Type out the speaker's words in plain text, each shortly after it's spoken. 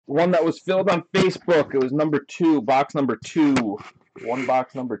one that was filled on Facebook. It was number 2, box number 2. One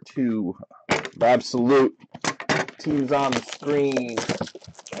box number 2. Absolute. Teams on the screen.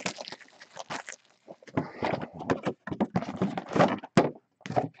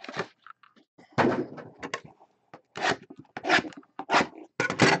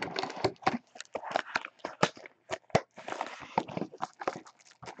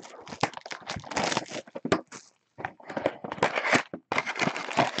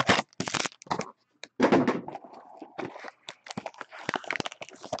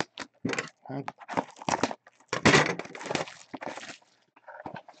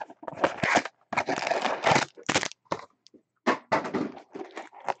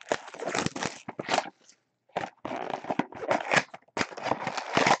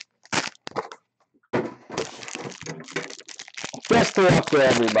 Best of luck to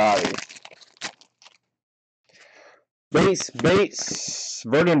everybody. Base.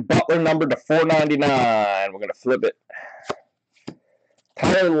 Vernon Butler, number to 499. We're going to flip it.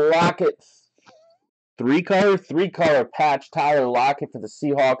 Tyler Lockett, three-color patch. Tyler Lockett for the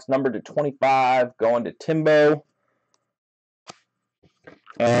Seahawks, number to 25, going to Timbo.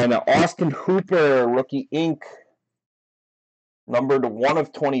 And Austin Hooper, rookie ink, number to 1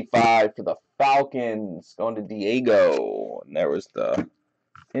 of 25 for the Falcons, going to Diego. And there was the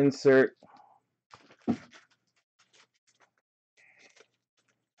insert.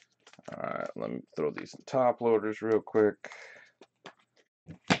 All right, let me throw these in top loaders real quick.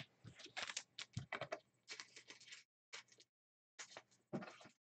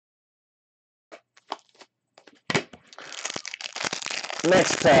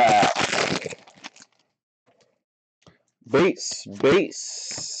 Next pack.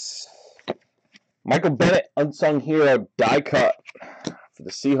 Base. Michael Bennett, unsung hero, die cut for the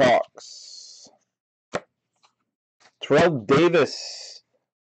Seahawks. Terrell Davis,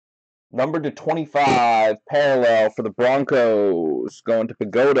 number to 25, parallel for the Broncos, going to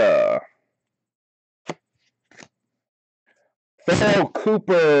Pagoda. Pharaoh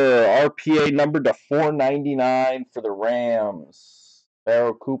Cooper, RPA, number to 499 for the Rams.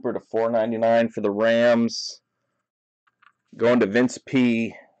 Pharaoh Cooper to 499 for the Rams. Going to Vince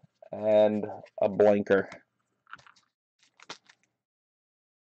P. And a blanker.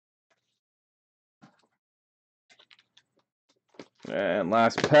 And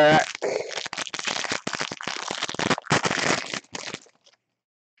last pack.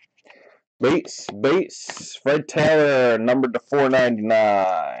 Base. Fred Taylor, numbered to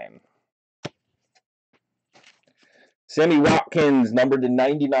 499. Sammy Watkins, numbered to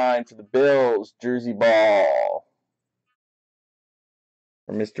 99 for the Bills. Jersey ball.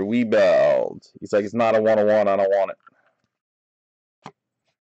 For Mr. Weebeld. He's like, it's not a 101. I don't want it.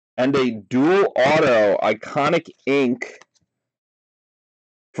 And a dual auto, iconic ink.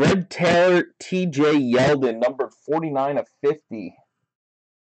 Fred Taylor, TJ Yeldon, numbered 49 of 50.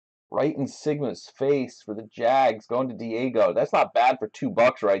 Right in Sigma's face for the Jags, going to Diego. That's not bad for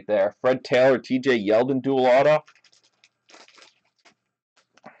 $2 right there. Fred Taylor, TJ Yeldon, dual auto.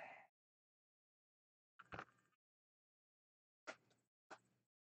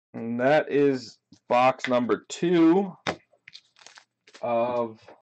 And that is box number 2 of